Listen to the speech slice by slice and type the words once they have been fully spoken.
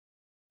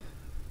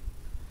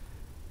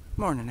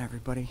Morning,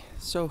 everybody.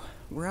 So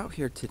we're out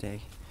here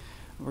today.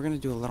 We're gonna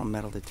do a little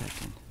metal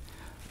detecting.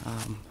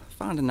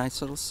 Found a nice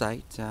little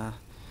site.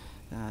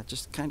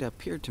 Just kind of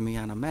appeared to me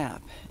on a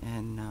map,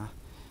 and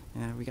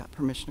we got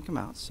permission to come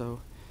out.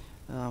 So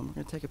we're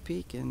gonna take a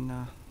peek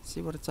and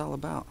see what it's all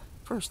about.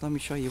 First, let me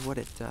show you what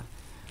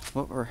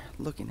we're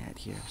looking at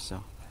here.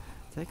 So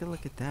take a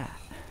look at that.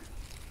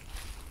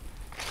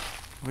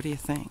 What do you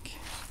think?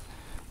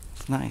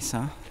 It's nice,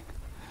 huh?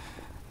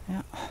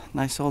 Yeah,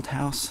 nice old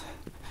house.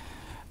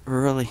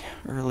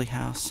 Early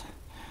house,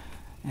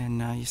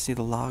 and you see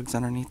the logs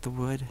underneath the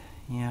wood.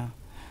 Yeah,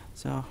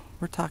 so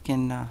we're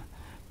talking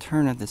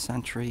turn of the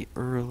century,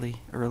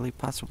 early,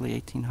 possibly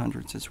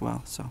 1800s as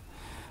well. So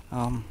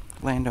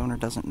landowner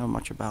doesn't know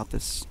much about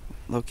this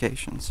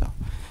location, so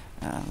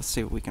let's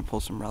see if we can pull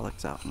some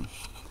relics out and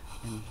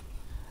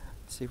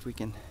see if we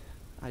can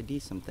ID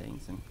some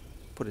things and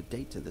put a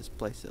date to this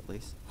place at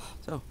least.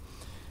 So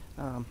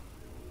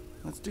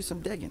let's do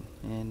some digging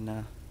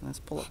and let's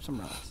pull up some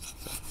relics.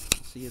 So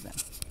see you then.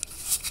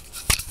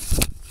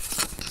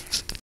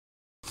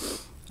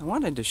 I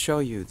wanted to show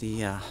you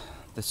the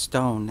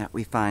stone that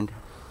we find.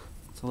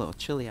 It's a little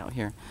chilly out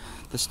here.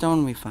 The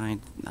stone we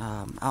find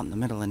out in the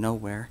middle of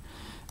nowhere,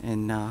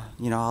 and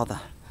you know, all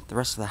the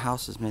rest of the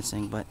house is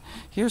missing. But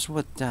here's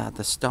what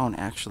the stone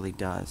actually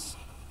does.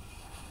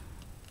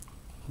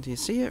 Do you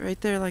see it right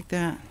there like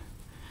that?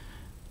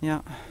 Yeah,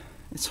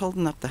 it's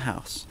holding up the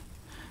house,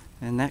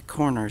 and that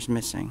corner is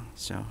missing,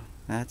 so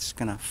that's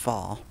gonna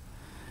fall.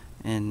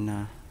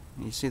 And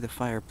you see the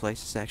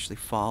fireplace is actually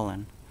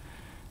fallen.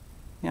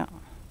 Yeah,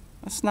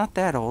 it's not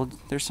that old.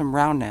 There's some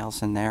round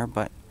nails in there,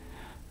 but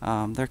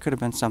there could have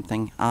been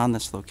something on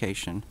this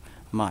location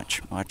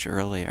much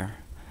earlier.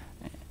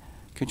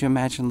 Could you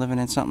imagine living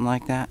in something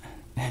like that?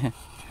 Yeah,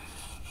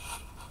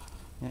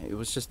 it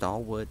was just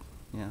all wood.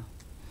 Yeah,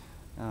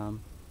 no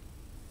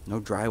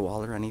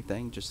drywall or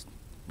anything, just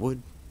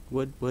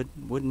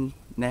wooden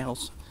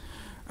nails.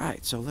 All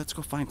right, so let's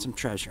go find some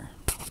treasure.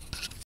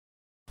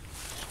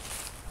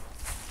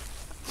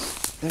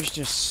 There's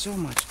just so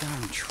much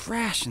darn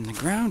trash in the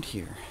ground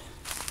here.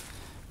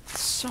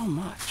 So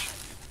much.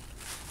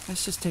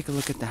 Let's just take a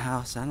look at the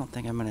house. I don't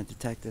think I'm going to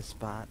detect this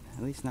spot,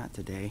 at least not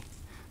today.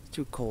 It's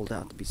too cold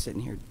out to be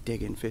sitting here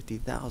digging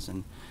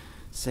 50,000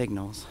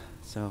 signals.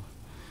 So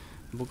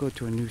we'll go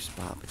to a new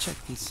spot, but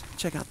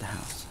check out the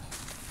house.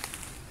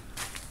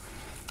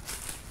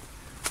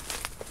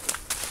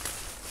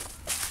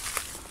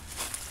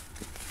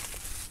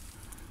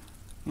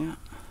 Yeah.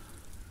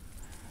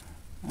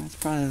 That's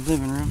probably the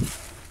living room.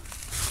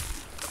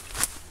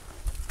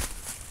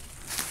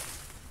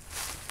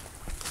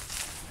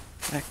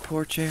 Back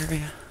porch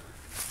area.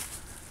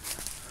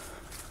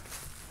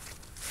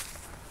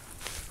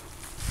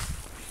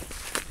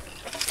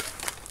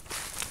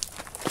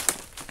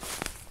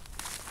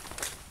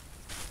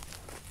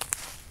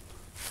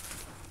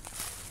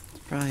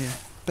 It's probably a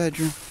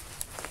bedroom.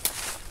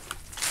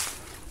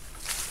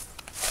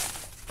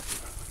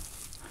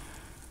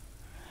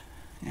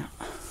 Yeah.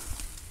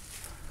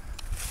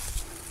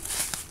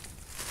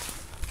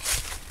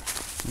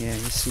 Yeah,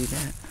 you see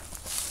that?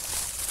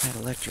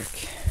 That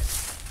electric.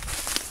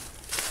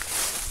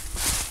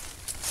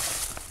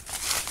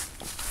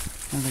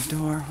 Another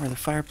door where the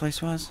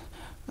fireplace was.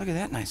 Look at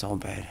that nice old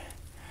bed.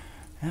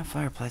 That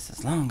fireplace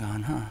is long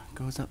gone, huh?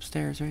 Goes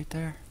upstairs right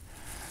there.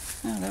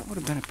 Yeah, that would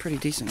have been a pretty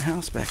decent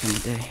house back in the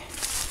day.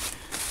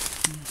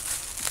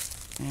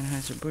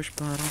 Anheuser-Busch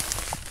bottle.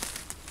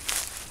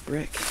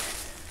 Brick.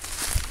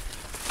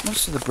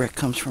 Most of the brick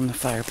comes from the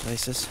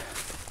fireplaces.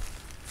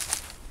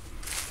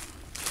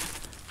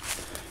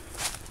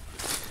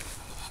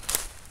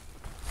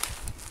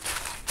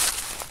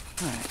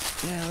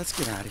 Alright, yeah, let's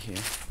get out of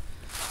here.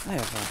 I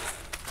have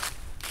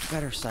a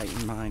better site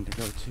in mind to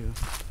go to.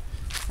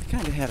 I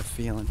kind of had a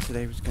feeling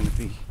today was going to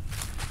be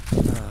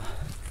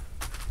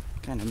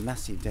kind of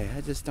messy day.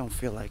 I just don't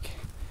feel like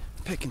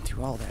picking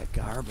through all that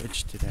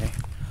garbage today.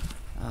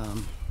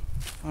 I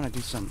want to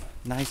do some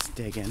nice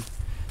digging.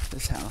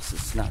 This house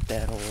is not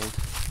that old.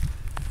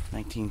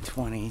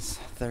 1920s,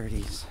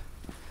 30s.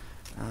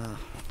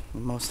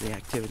 Most of the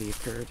activity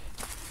occurred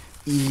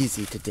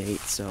easy to date,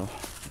 so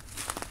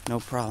no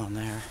problem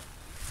there.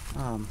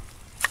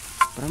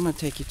 But I'm going to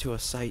take you to a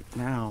site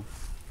now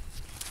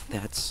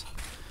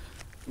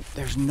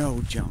there's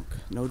no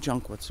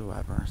junk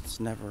whatsoever.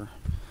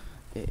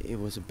 It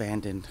was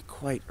abandoned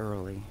quite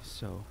early,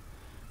 so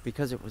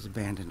because it was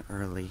abandoned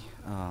early,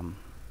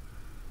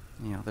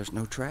 you know, there's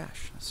no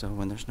trash. So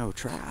when there's no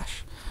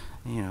trash,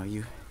 you know,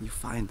 you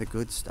find the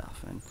good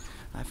stuff. And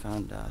I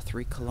found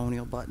 3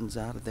 colonial buttons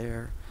out of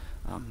there,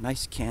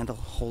 nice candle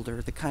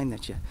holder, the kind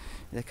that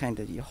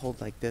you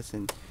hold like this,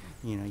 and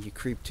you know, you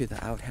creep to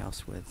the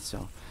outhouse with.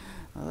 So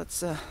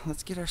let's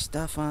get our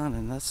stuff on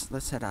and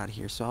let's head out of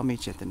here. So I'll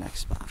meet you at the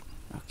next spot.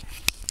 Okay.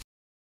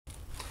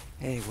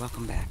 Hey,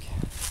 welcome back.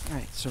 All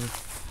right, so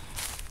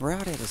we're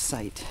out at a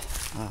site,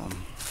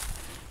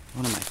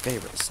 one of my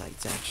favorite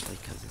sites actually,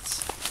 because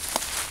it's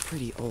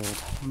pretty old.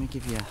 Let me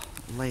give you a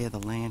lay of the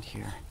land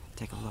here.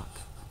 Take a look.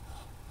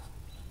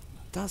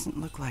 doesn't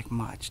look like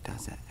much,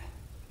 does it?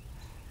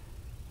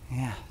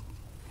 Yeah.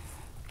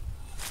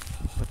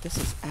 But this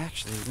is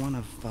actually one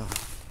of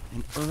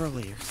an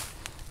early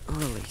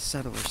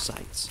settler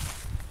sites.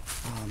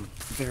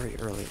 Very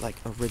early, like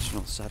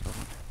original settler.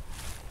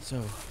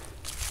 So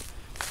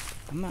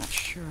I'm not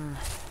sure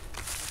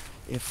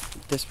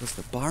if this was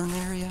the barn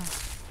area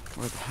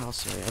or the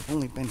house area. I've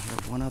only been here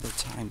one other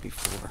time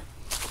before,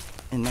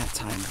 and that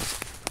time was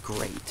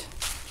great.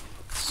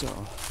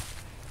 So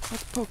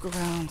let's poke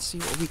around, see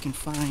what we can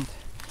find.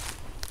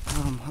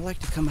 I like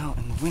to come out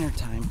in the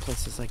wintertime,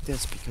 places like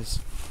this, because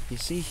you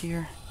see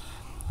here,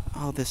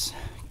 all this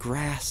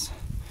grass,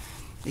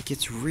 it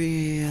gets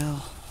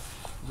real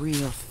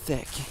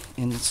thick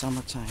in the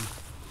summertime.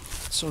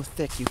 So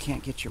thick you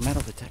can't get your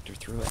metal detector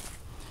through it.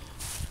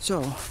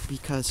 So,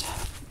 because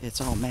it's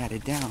all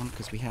matted down,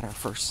 because we had our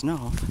first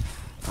snow,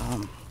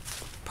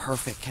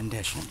 perfect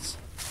conditions.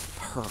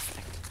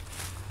 Perfect.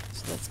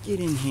 So let's get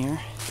in here,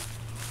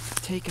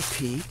 take a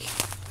peek.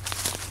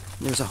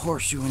 There's a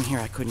horseshoe in here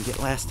I couldn't get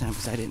last time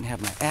because I didn't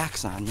have my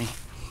axe on me.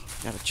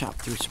 Got to chop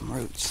through some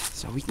roots,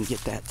 so we can get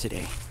that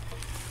today.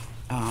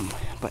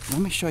 But let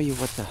me show you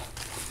what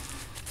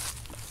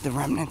the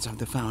remnants of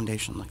the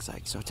foundation looks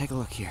like. So take a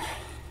look here.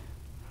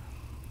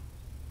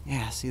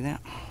 Yeah, see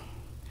that?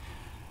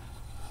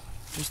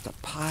 Just a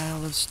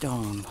pile of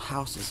stone.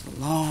 House is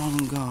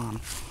long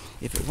gone.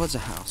 If it was a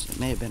house, it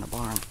may have been a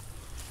barn,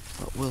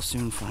 but we'll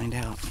soon find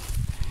out.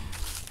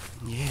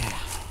 Yeah.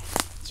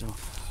 So,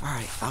 all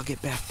right, I'll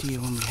get back to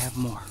you when we have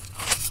more.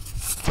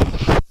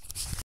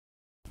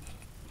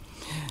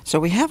 So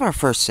we have our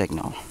first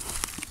signal,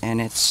 and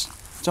it's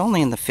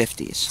only in the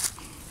 50s.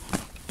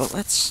 But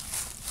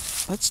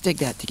let's dig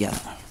that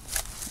together.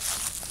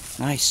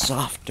 Nice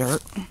soft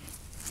dirt.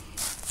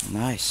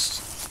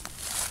 Nice.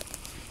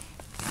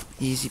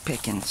 Easy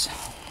pickings.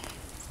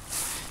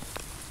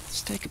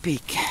 Let's take a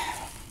peek.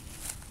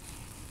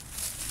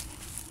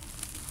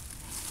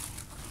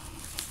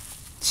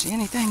 See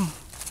anything?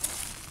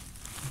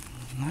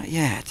 Not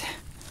yet.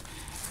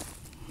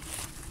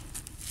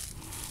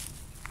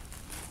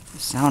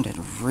 It sounded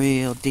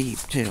real deep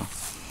too.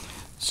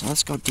 So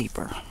let's go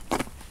deeper.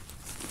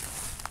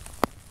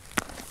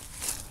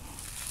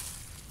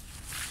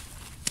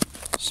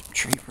 Some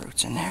tree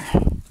roots in there.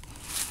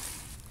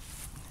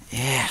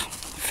 Yeah,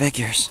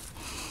 figures.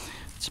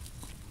 It's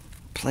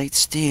plate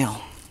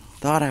steel.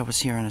 Thought I was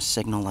hearing a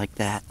signal like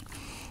that.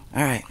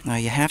 Alright, now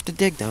you have to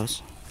dig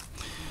those.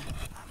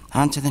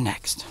 On to the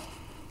next.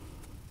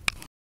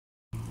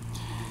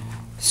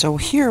 So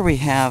here we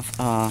have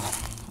a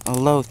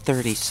low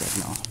 30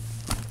 signal.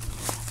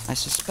 I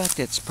suspect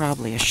it's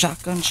probably a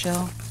shotgun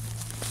shell,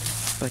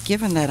 but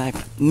given that I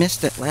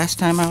missed it last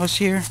time I was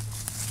here,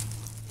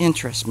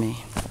 interests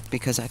me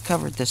because I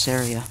covered this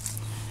area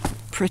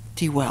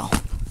pretty well,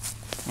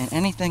 and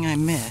anything I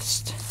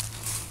missed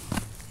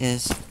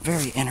is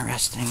very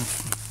interesting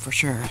for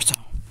sure. So,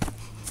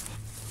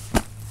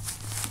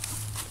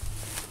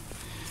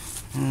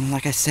 and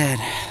like I said,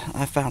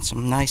 I found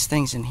some nice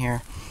things in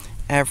here.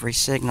 Every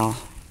signal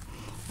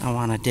I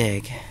want to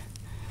dig,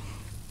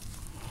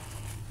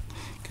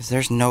 because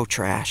there's no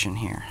trash in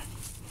here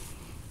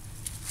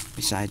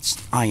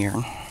besides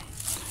iron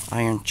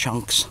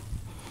chunks.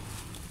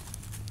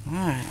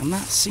 Alright, I'm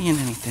not seeing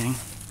anything.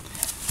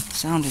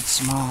 Sounded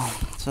small,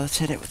 so let's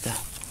hit it with the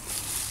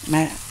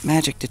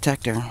magic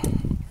detector.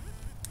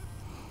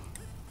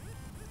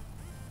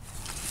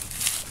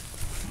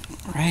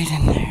 Right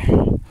in there.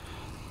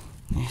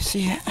 You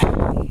see it?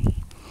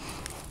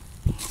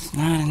 It's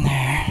not in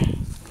there.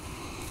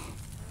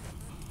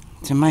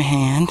 It's in my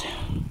hand.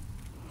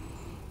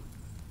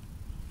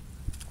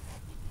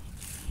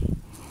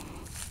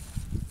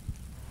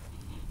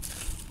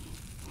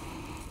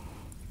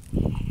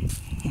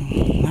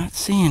 Not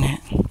seeing it.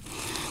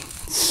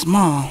 It's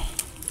small.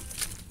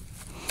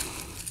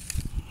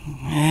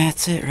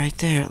 That's it right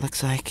there, it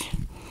looks like.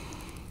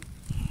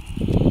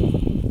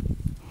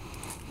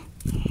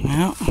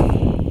 Well.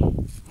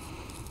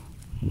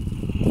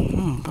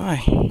 Oh boy.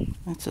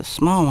 That's a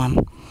small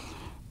one.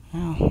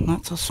 Well,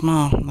 not so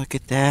small. Look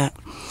at that.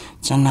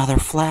 It's another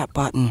flat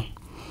button.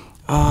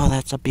 Oh,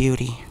 that's a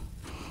beauty.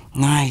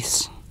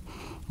 Nice.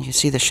 You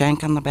see the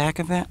shank on the back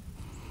of it?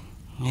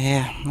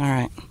 Yeah,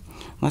 alright.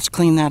 Let's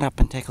clean that up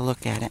and take a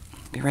look at it.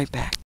 Be right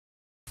back.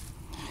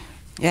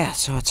 Yeah,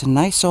 so it's a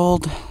nice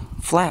old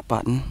flat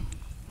button.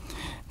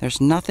 There's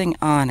nothing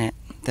on it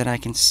that I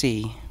can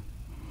see.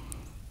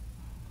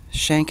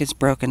 Shank is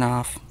broken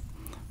off,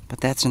 but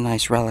that's a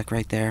nice relic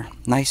right there.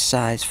 Nice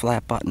size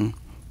flat button.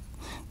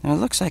 Now it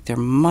looks like there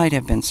might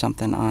have been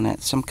something on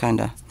it, some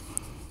kind of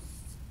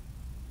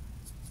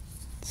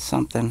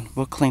something.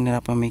 We'll clean it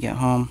up when we get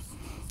home.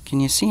 Can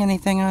you see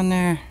anything on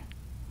there?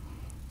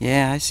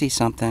 Yeah, I see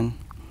something.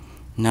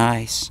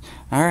 Nice.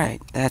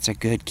 Alright, that's a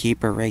good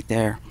keeper right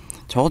there.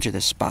 Told you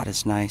this spot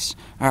is nice.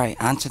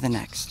 Alright, on to the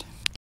next.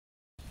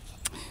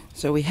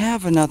 So we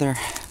have another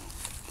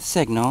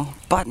signal,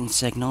 button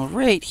signal,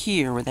 right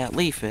here where that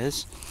leaf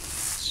is.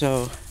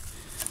 So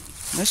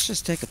let's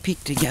just take a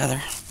peek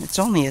together. It's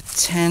only a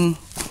 10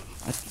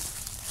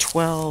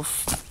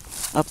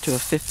 12 up to a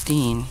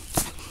 15,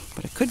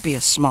 but it could be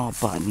a small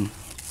button.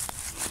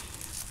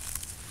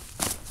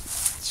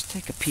 Let's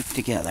take a peek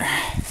together.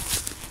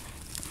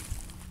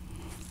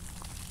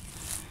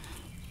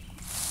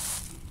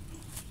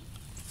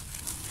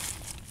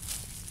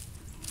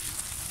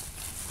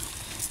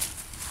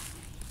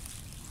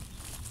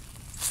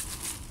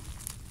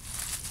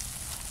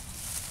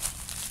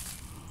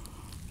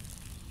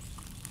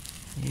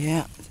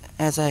 Yeah,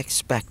 as I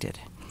expected.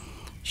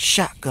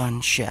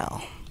 Shotgun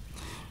shell.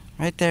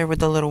 Right there with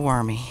the little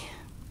wormy.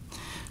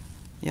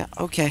 Yeah,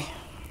 okay.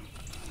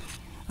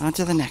 On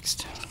to the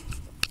next.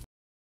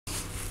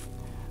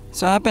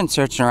 So I've been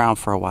searching around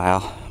for a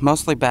while.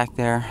 Mostly back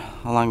there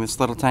along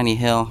this little tiny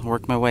hill.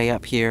 Worked my way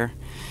up here.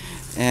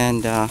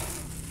 And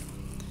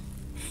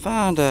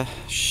found a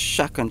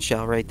shotgun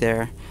shell right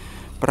there.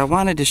 But I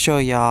wanted to show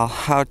y'all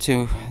how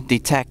to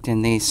detect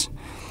in these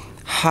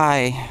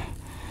high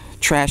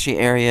trashy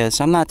areas.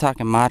 I'm not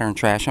talking modern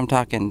trash, I'm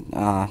talking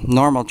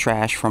normal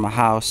trash from a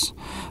house.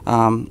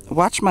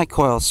 Watch my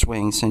coil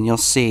swings and you'll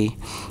see.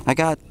 I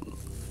got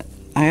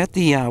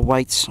the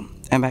White's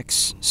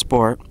MX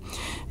Sport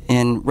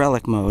in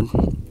relic mode,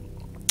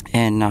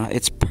 and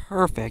it's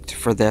perfect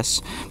for this,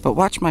 but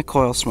watch my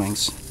coil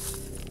swings.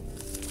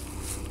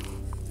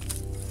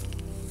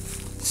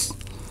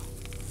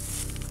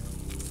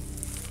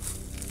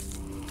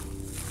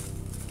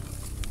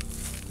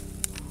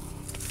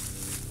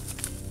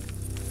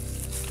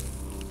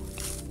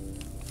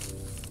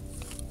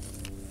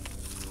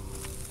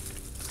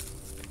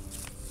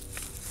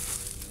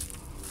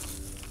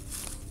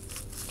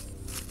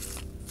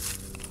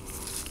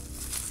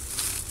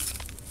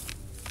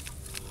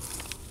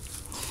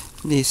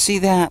 Do you see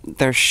that?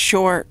 They're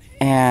short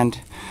and,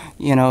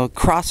 you know,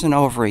 crossing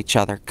over each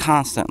other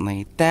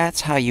constantly.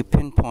 That's how you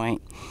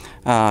pinpoint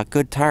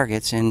good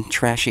targets in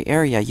trashy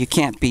area. You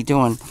can't be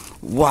doing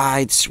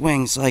wide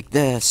swings like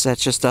this. That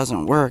just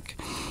doesn't work.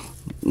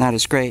 Not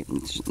as great.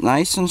 It's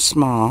nice and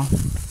small,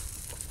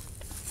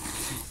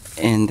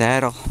 and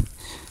that'll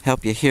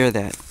help you hear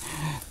that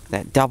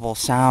double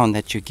sound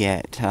that you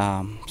get.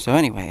 So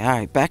anyway, all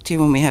right, back to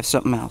you when we have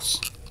something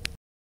else.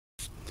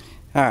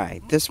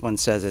 Alright, this one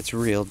says it's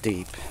real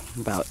deep,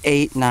 about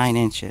 8-9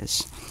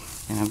 inches,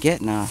 and I'm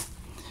getting a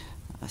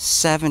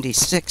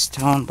 76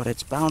 tone, but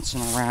it's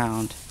bouncing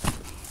around.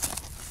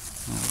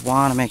 I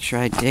want to make sure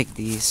I dig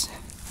these.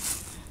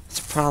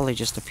 It's probably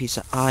just a piece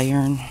of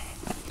iron,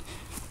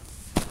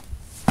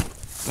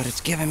 but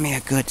it's giving me a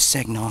good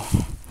signal.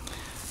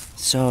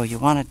 So you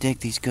want to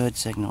dig these good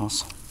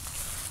signals.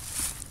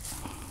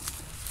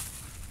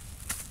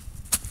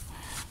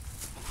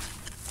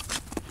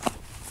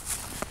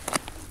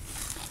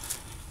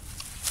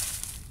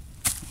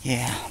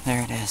 Yeah,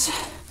 there it is.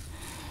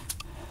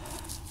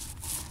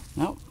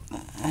 Nope,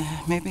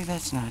 maybe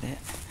that's not it.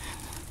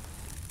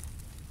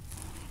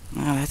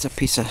 No, that's a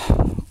piece of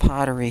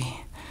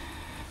pottery.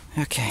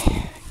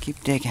 Okay, keep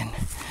digging.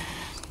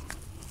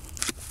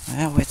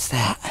 Well, what's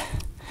that?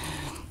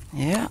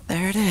 Yeah,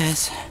 there it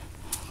is.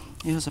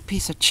 It was a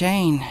piece of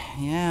chain,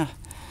 yeah.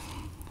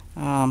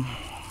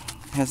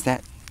 Has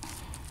that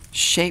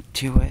shape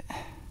to it.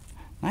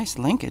 Nice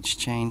linkage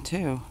chain,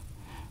 too.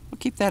 We'll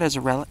keep that as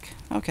a relic.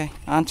 Okay,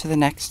 on to the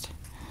next.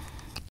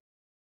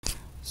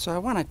 So I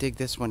want to dig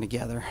this one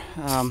together.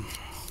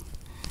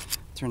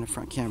 Turn the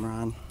front camera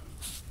on.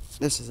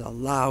 This is a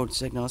loud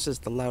signal. This is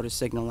the loudest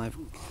signal I've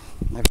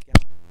got.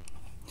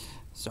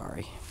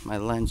 Sorry, my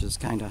lens is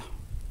kind of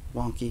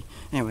wonky.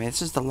 Anyway,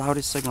 this is the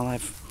loudest signal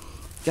I've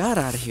got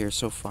out of here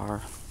so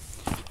far.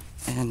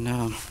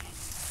 And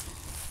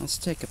let's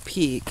take a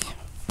peek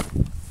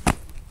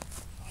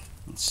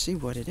and see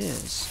what it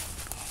is.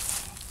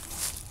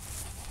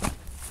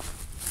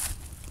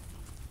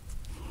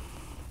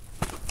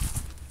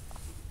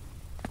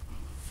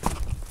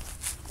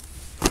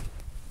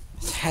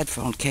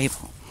 Headphone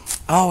cable,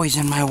 always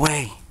in my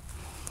way,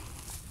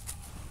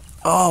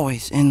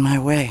 always in my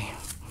way.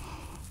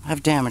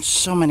 I've damaged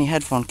so many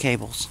headphone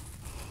cables.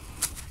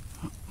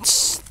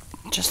 It's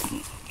just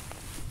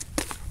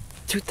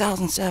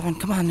 2007,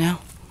 come on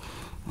now.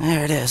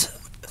 There it is,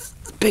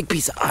 big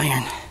piece of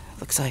iron,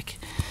 looks like.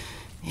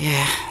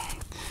 Yeah,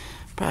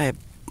 probably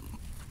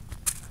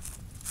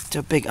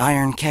a big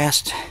iron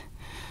cast,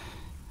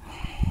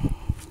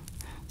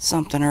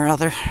 something or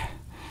other.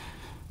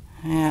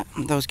 Yeah,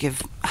 those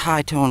give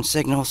high tone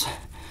signals.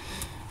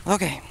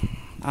 Okay,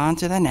 on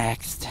to the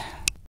next.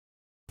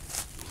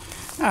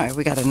 Alright,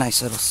 we got a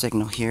nice little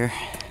signal here.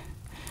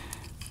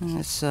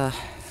 Let's go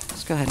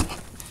ahead and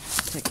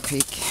take a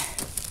peek.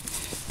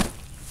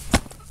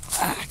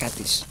 I got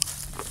these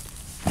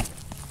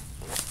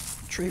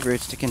tree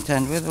roots to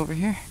contend with over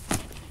here.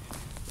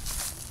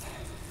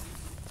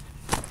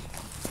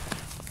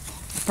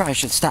 I probably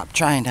should stop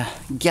trying to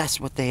guess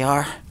what they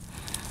are.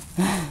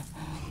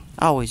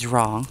 Always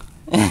wrong.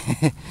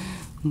 I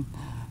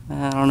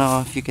don't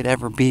know if you could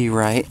ever be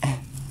right.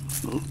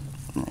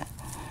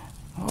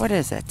 What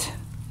is it?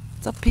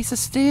 It's a piece of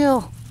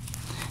steel.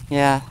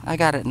 Yeah, I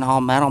got it in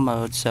all metal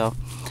mode, so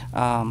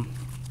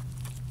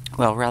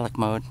well, relic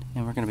mode,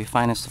 and we're going to be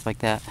finding stuff like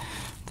that.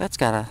 That's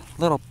got a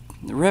little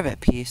rivet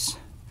piece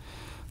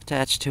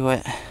attached to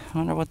it. I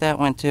wonder what that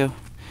went to.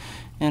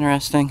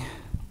 Interesting.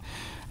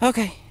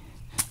 Okay,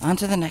 on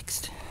to the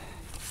next.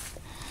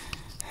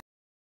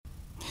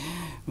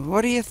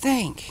 What do you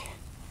think?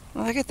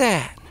 Look at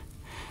that.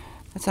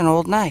 That's an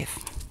old knife.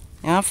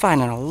 Yeah, I'm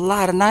finding a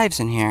lot of knives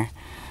in here.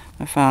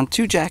 I found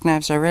 2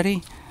 jackknives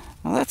already.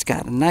 Well, that's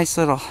got a nice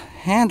little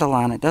handle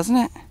on it, doesn't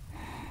it?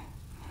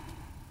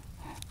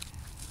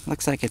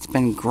 Looks like it's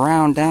been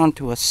ground down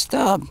to a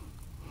stub.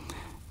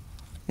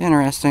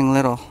 Interesting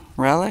little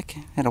relic.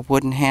 Had a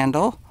wooden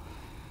handle.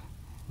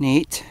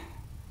 Neat.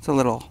 It's a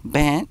little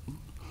bent.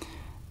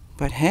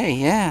 But hey,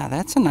 yeah,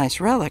 that's a nice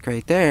relic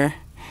right there.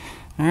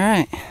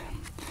 Alright,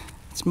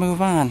 let's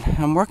move on.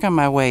 I'm working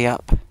my way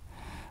up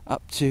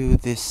to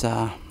this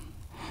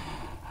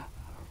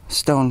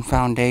stone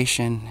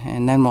foundation,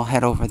 and then we'll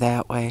head over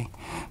that way.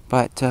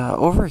 But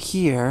over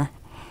here,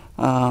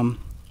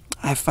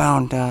 I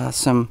found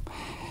some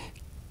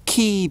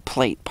key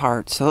plate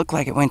parts. It looked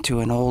like it went to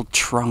an old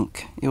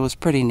trunk. It was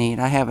pretty neat.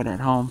 I have it at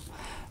home.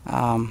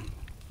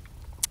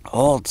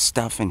 Old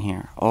stuff in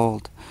here.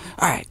 Old.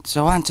 Alright,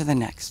 so on to the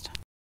next.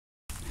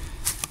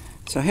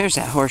 So here's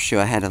that horseshoe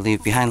I had to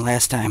leave behind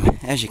last time.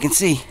 As you can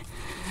see,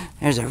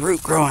 there's a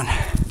root growing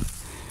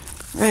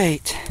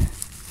right.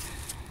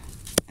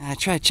 I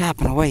tried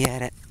chopping away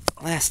at it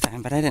last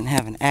time, but I didn't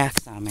have an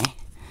axe on me.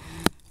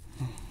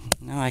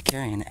 Now I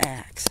carry an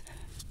axe.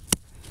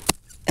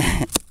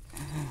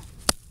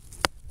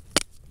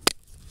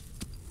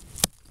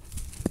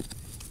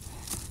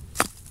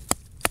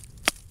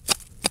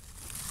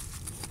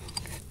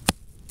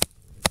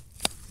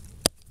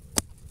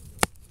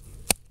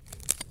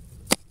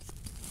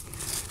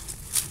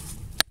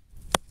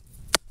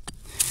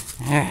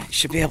 Alright,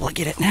 should be able to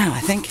get it now,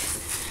 I think.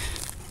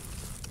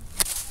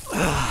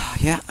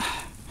 Yeah,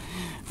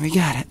 we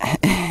got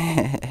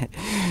it.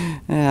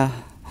 Yeah,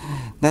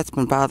 that's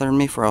been bothering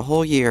me for a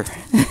whole year.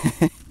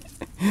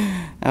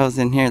 I was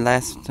in here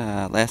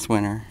last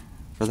winter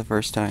for the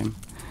first time.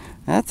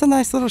 That's a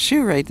nice little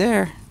shoe right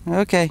there.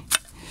 Okay.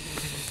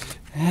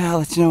 Yeah, I'll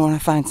let you know when I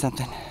find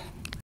something.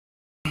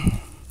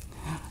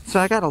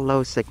 So I got a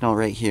low signal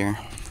right here.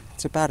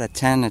 It's about a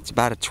 10, it's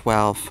about a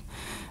 12.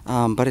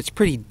 But it's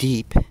pretty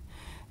deep.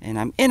 And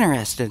I'm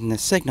interested in the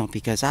signal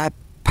because I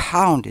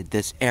pounded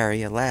this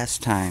area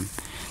last time.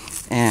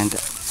 And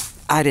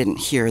I didn't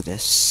hear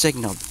this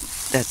signal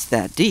that's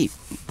that deep.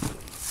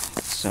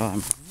 So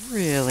I'm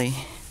really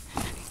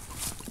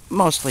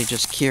mostly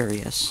just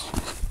curious.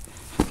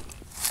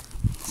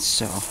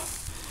 So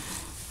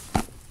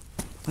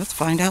let's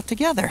find out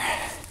together.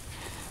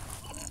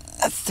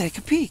 Let's take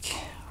a peek.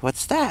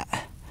 What's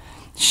that?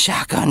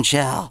 Shotgun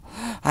shell.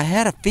 I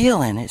had a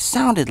feeling. It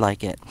sounded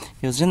like it.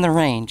 It was in the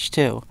range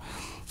too.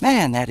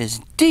 Man, that is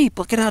deep.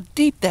 Look at how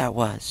deep that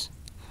was.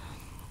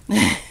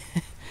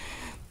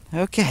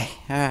 Okay,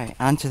 alright,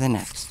 on to the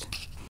next.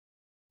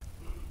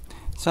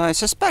 So I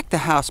suspect the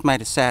house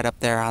might have sat up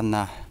there in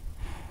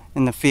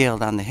the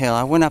field on the hill.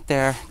 I went up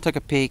there, took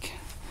a peek.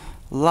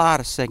 A lot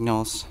of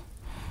signals.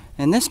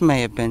 And this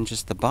may have been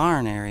just the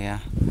barn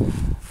area.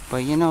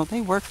 But you know,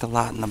 they worked a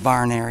lot in the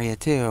barn area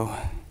too.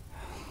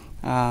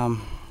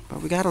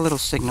 But we got a little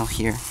signal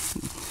here.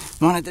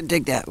 Wanted to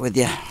dig that with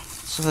you.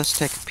 So let's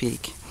take a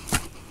peek.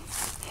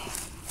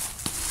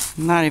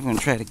 I'm not even going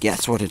to try to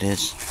guess what it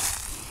is.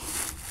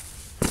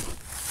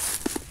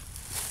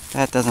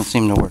 That doesn't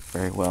seem to work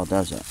very well,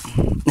 does it?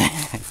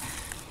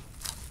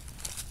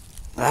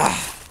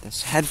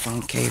 This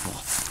headphone cable.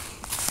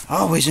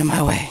 Always in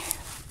my way.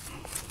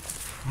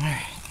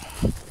 Alright.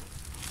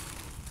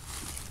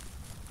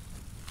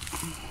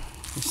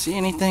 You see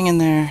anything in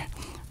there?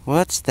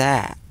 What's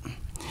that?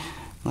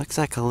 Looks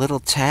like a little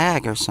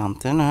tag or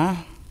something, huh?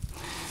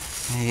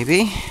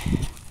 Maybe.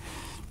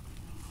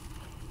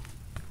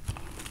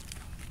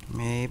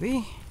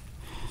 Maybe.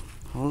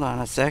 Hold on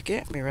a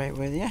second. Be right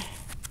with you.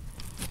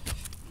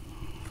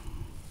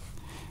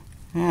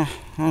 Yeah,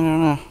 I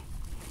don't know.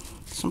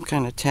 Some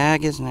kind of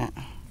tag, isn't it?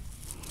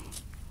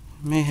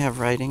 May have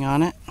writing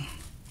on it.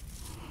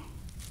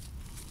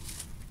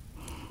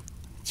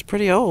 It's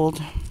pretty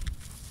old.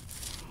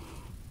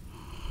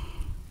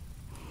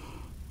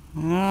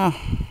 Yeah,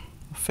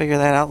 we'll figure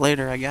that out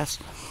later, I guess.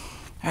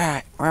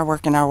 Alright, we're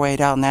working our way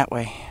down that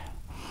way.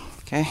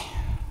 Okay,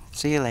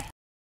 see you later.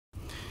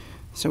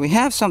 So we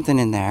have something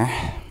in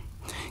there,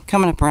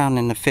 coming up around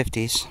in the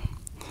 50s,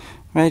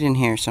 right in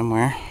here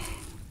somewhere.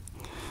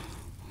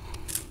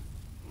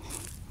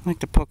 I'd like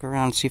to poke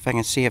around and see if I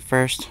can see it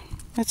first.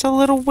 It's a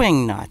little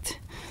wing nut.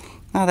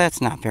 Now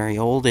that's not very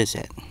old, is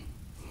it?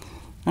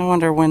 I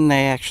wonder when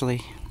they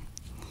actually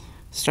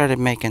started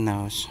making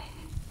those.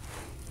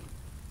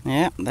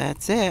 Yep,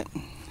 that's it.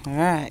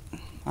 Alright,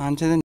 on to the